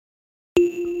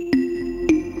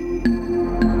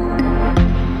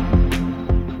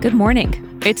Good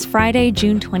morning. It's Friday,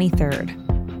 June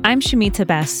 23rd. I'm Shamita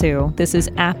Basu. This is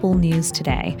Apple News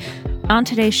Today. On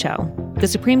today's show, the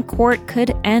Supreme Court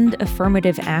could end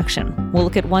affirmative action. We'll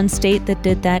look at one state that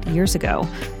did that years ago.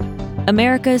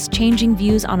 America's changing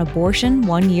views on abortion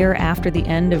 1 year after the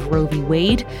end of Roe v.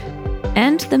 Wade.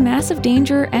 And the massive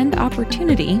danger and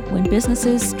opportunity when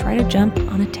businesses try to jump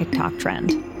on a TikTok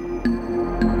trend.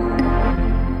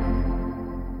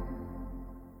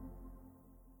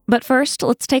 But first,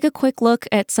 let's take a quick look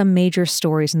at some major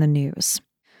stories in the news.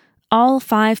 All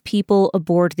 5 people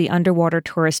aboard the underwater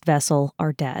tourist vessel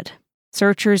are dead.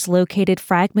 Searchers located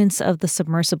fragments of the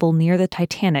submersible near the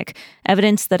Titanic,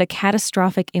 evidence that a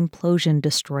catastrophic implosion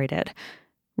destroyed it.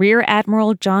 Rear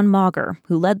Admiral John Mauger,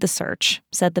 who led the search,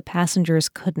 said the passengers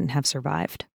couldn't have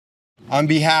survived. On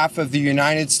behalf of the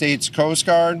United States Coast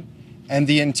Guard and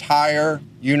the entire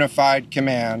Unified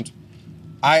Command,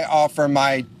 I offer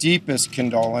my deepest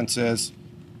condolences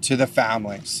to the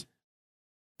families.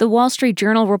 The Wall Street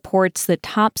Journal reports that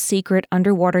top-secret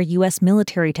underwater U.S.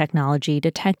 military technology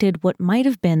detected what might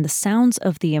have been the sounds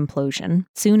of the implosion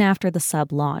soon after the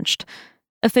sub launched.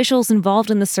 Officials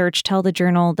involved in the search tell the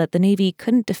Journal that the Navy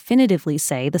couldn't definitively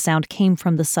say the sound came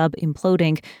from the sub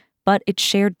imploding, but it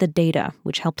shared the data,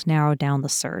 which helped narrow down the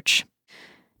search.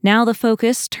 Now the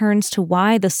focus turns to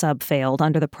why the sub failed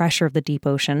under the pressure of the deep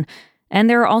ocean. And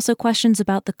there are also questions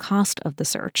about the cost of the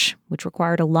search, which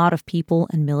required a lot of people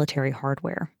and military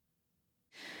hardware.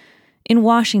 In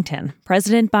Washington,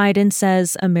 President Biden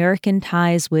says American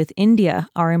ties with India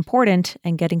are important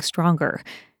and getting stronger.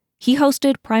 He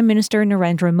hosted Prime Minister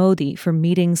Narendra Modi for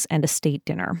meetings and a state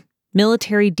dinner.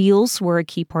 Military deals were a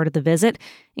key part of the visit,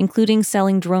 including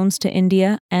selling drones to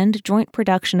India and joint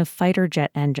production of fighter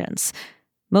jet engines.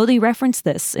 Modi referenced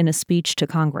this in a speech to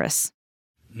Congress.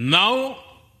 Now,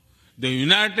 the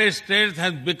United States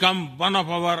has become one of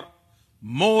our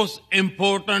most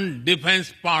important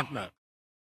defense partners.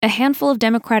 A handful of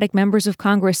Democratic members of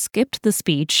Congress skipped the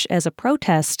speech as a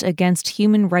protest against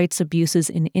human rights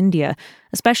abuses in India,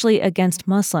 especially against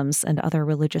Muslims and other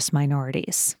religious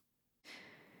minorities.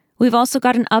 We've also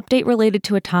got an update related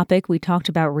to a topic we talked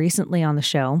about recently on the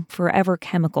show, forever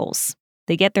chemicals.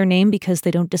 They get their name because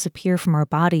they don't disappear from our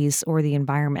bodies or the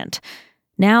environment.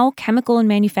 Now, chemical and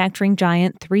manufacturing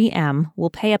giant 3M will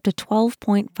pay up to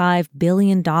 $12.5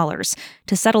 billion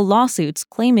to settle lawsuits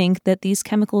claiming that these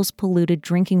chemicals polluted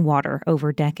drinking water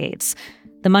over decades.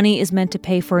 The money is meant to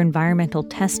pay for environmental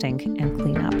testing and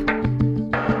cleanup.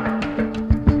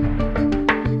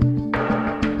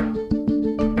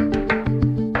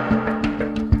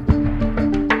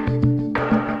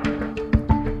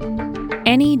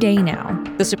 Any day now,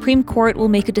 the Supreme Court will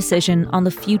make a decision on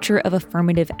the future of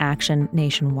affirmative action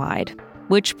nationwide.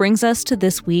 Which brings us to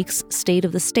this week's State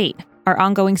of the State, our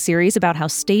ongoing series about how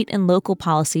state and local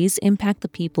policies impact the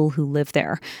people who live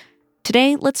there.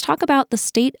 Today, let's talk about the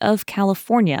state of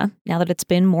California, now that it's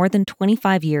been more than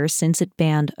 25 years since it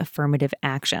banned affirmative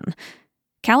action.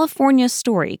 California's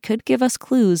story could give us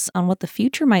clues on what the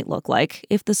future might look like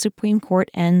if the Supreme Court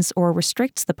ends or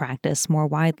restricts the practice more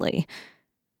widely.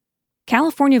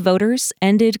 California voters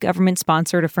ended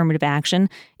government-sponsored affirmative action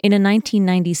in a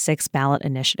 1996 ballot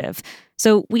initiative.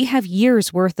 So we have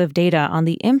years' worth of data on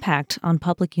the impact on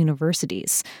public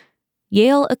universities.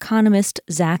 Yale economist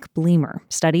Zach Bleemer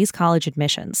studies college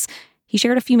admissions. He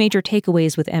shared a few major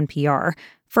takeaways with NPR.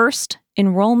 First,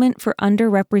 enrollment for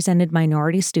underrepresented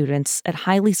minority students at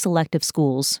highly selective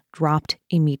schools dropped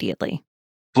immediately.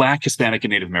 Black, Hispanic,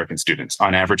 and Native American students,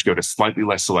 on average, go to slightly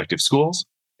less selective schools.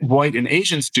 White and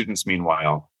Asian students,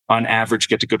 meanwhile, on average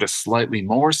get to go to slightly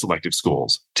more selective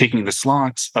schools, taking the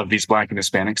slots of these Black and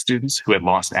Hispanic students who had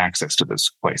lost access to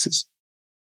those places.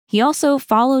 He also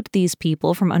followed these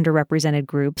people from underrepresented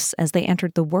groups as they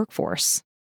entered the workforce.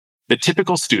 The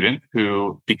typical student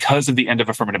who, because of the end of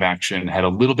affirmative action, had a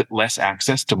little bit less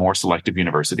access to more selective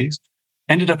universities,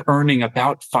 ended up earning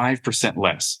about 5%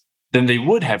 less than they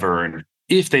would have earned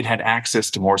if they'd had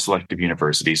access to more selective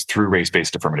universities through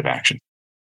race-based affirmative action.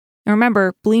 Now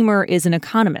remember, Bleemer is an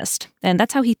economist, and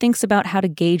that's how he thinks about how to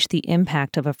gauge the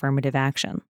impact of affirmative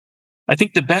action. I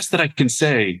think the best that I can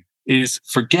say is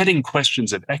forgetting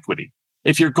questions of equity.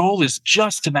 If your goal is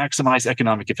just to maximize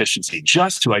economic efficiency,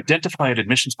 just to identify an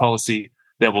admissions policy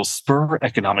that will spur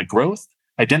economic growth,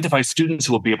 identify students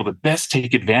who will be able to best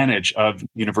take advantage of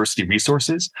university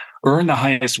resources, earn the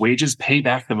highest wages, pay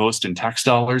back the most in tax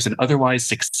dollars, and otherwise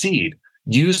succeed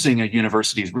using a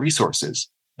university's resources,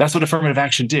 that's what affirmative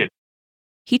action did.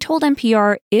 He told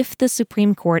NPR if the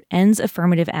Supreme Court ends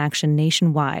affirmative action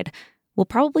nationwide, we'll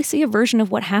probably see a version of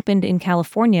what happened in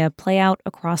California play out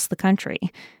across the country.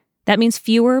 That means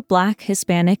fewer Black,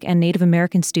 Hispanic, and Native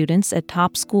American students at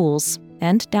top schools,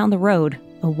 and down the road,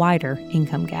 a wider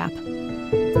income gap.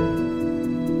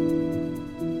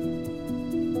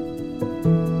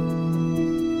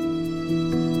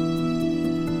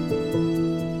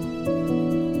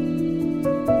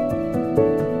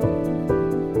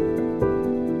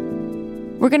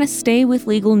 We're going to stay with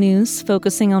legal news,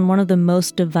 focusing on one of the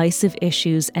most divisive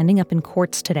issues ending up in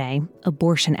courts today,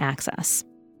 abortion access.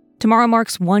 Tomorrow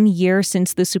marks 1 year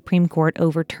since the Supreme Court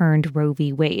overturned Roe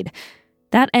v. Wade.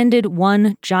 That ended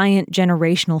one giant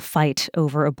generational fight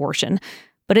over abortion,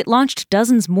 but it launched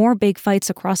dozens more big fights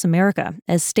across America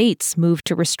as states moved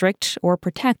to restrict or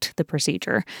protect the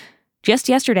procedure. Just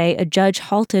yesterday, a judge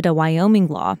halted a Wyoming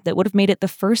law that would have made it the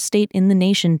first state in the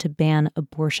nation to ban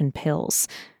abortion pills.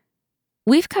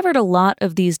 We've covered a lot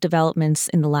of these developments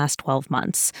in the last 12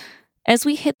 months. As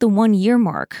we hit the 1 year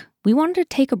mark, we wanted to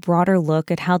take a broader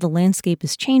look at how the landscape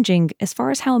is changing as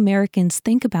far as how Americans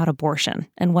think about abortion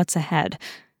and what's ahead.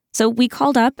 So we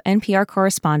called up NPR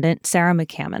correspondent Sarah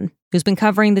McCammon, who's been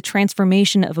covering the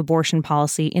transformation of abortion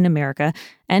policy in America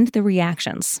and the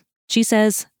reactions. She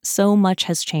says so much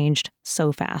has changed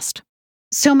so fast.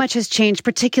 So much has changed,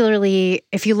 particularly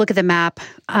if you look at the map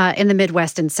in the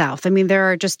Midwest and South. I mean, there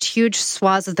are just huge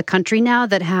swaths of the country now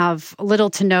that have little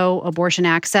to no abortion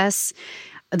access.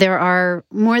 There are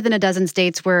more than a dozen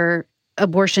states where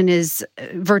abortion is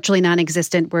virtually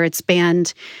non-existent, where it's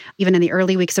banned even in the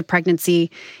early weeks of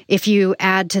pregnancy. If you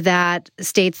add to that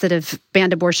states that have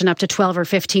banned abortion up to 12 or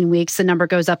 15 weeks, the number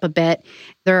goes up a bit.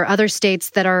 There are other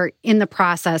states that are in the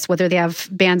process, whether they have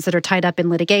bans that are tied up in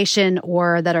litigation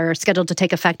or that are scheduled to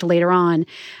take effect later on.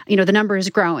 You know, the number is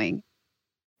growing.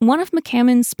 One of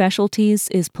McCammon's specialties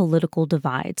is political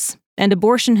divides, and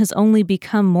abortion has only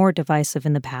become more divisive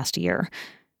in the past year.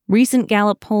 Recent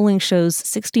Gallup polling shows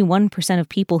 61% of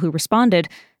people who responded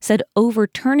said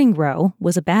overturning Roe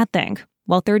was a bad thing,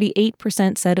 while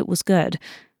 38% said it was good.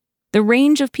 The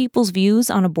range of people's views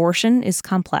on abortion is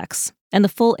complex, and the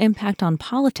full impact on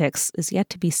politics is yet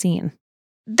to be seen.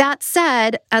 That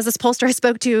said, as this pollster I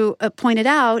spoke to pointed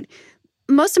out,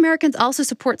 most Americans also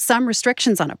support some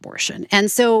restrictions on abortion. And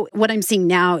so what I'm seeing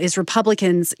now is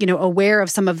Republicans, aware of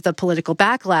some of the political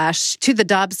backlash to the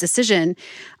Dobbs decision,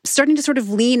 starting to sort of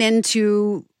lean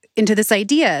into this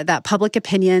idea that public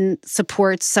opinion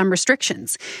supports some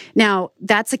restrictions. Now,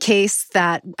 that's a case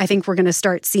that I think we're going to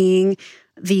start seeing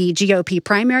the GOP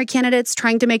primary candidates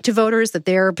trying to make to voters, that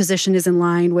their position is in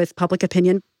line with public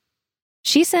opinion.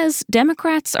 She says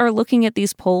Democrats are looking at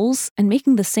these polls and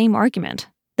making the same argument,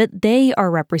 that they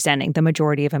are representing the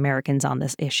majority of Americans on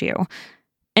this issue.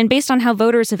 And based on how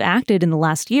voters have acted in the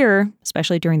last year,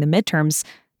 especially during the midterms,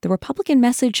 the Republican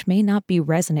message may not be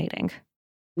resonating.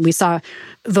 We saw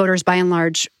voters, by and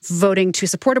large, voting to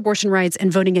support abortion rights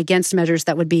and voting against measures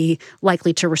that would be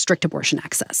likely to restrict abortion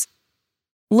access.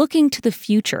 Looking to the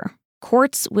future,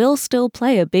 courts will still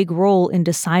play a big role in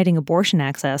deciding abortion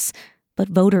access, but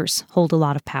voters hold a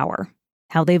lot of power.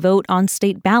 How they vote on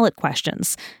state ballot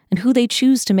questions, and who they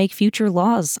choose to make future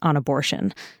laws on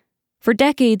abortion. For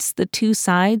decades, the two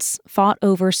sides fought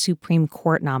over Supreme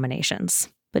Court nominations.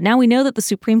 But now we know that the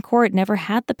Supreme Court never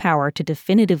had the power to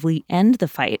definitively end the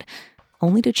fight,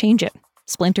 only to change it,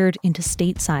 splintered into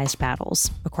state-sized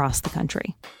battles across the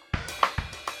country.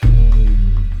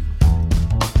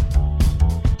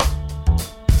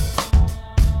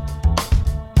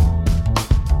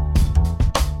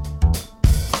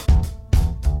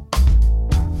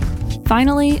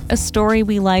 Finally, a story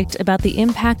we liked about the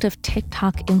impact of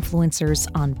TikTok influencers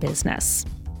on business.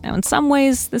 Now, in some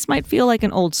ways, this might feel like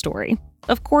an old story.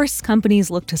 Of course, companies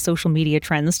look to social media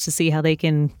trends to see how they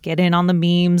can get in on the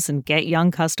memes and get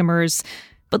young customers.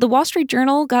 But the Wall Street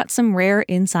Journal got some rare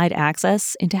inside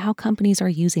access into how companies are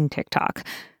using TikTok.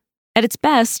 At its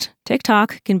best,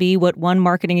 TikTok can be what one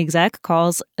marketing exec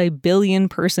calls a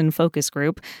billion-person focus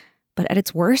group. But at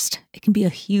its worst, it can be a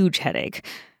huge headache.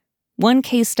 One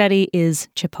case study is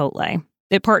Chipotle.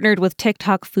 It partnered with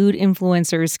TikTok food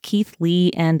influencers Keith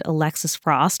Lee and Alexis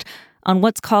Frost on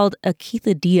what's called a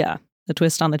quesadilla, the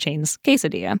twist on the chain's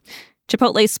quesadilla.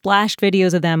 Chipotle splashed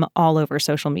videos of them all over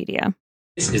social media.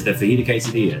 This is the fajita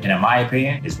quesadilla, and in my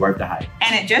opinion, it's worth the hype.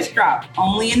 And it just dropped,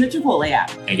 only in the Chipotle app.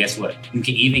 And guess what? You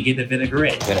can even get the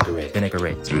vinaigrette.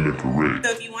 Vinaigrette. So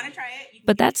if you want to try it...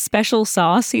 But that special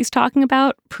sauce he's talking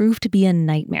about proved to be a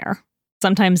nightmare.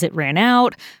 Sometimes it ran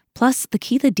out. Plus, the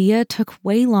quesadilla took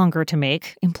way longer to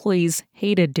make, employees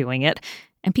hated doing it,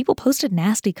 and people posted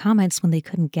nasty comments when they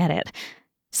couldn't get it.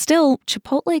 Still,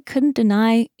 Chipotle couldn't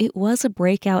deny it was a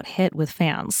breakout hit with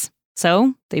fans.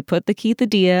 So they put the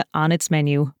quesadilla on its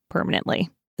menu permanently.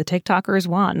 The TikTokers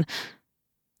won.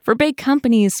 For big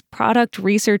companies, product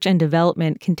research and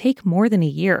development can take more than a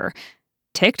year.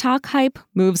 TikTok hype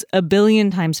moves a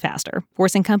billion times faster,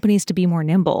 forcing companies to be more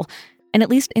nimble. And at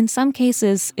least in some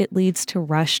cases, it leads to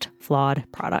rushed, flawed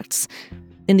products.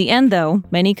 In the end, though,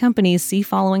 many companies see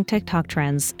following TikTok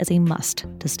trends as a must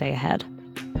to stay ahead.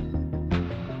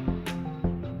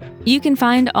 You can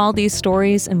find all these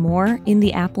stories and more in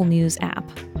the Apple News app.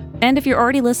 And if you're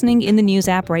already listening in the News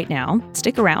app right now,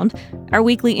 stick around. Our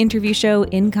weekly interview show,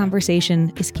 In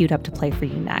Conversation, is queued up to play for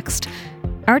you next.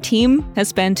 Our team has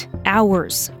spent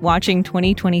hours watching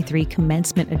 2023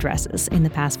 commencement addresses in the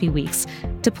past few weeks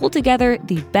to pull together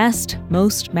the best,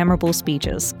 most memorable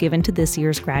speeches given to this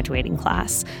year's graduating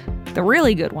class. The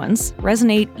really good ones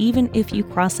resonate even if you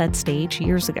crossed that stage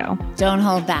years ago. Don't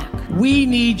hold back. We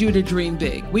need you to dream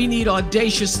big. We need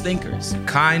audacious thinkers.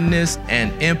 Kindness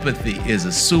and empathy is a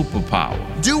superpower.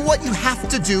 Do what you have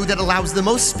to do that allows the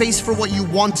most space for what you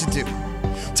want to do.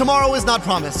 Tomorrow is not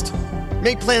promised.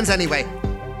 Make plans anyway.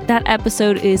 That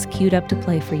episode is queued up to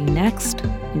play for you next.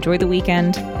 Enjoy the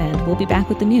weekend, and we'll be back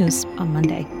with the news on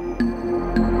Monday.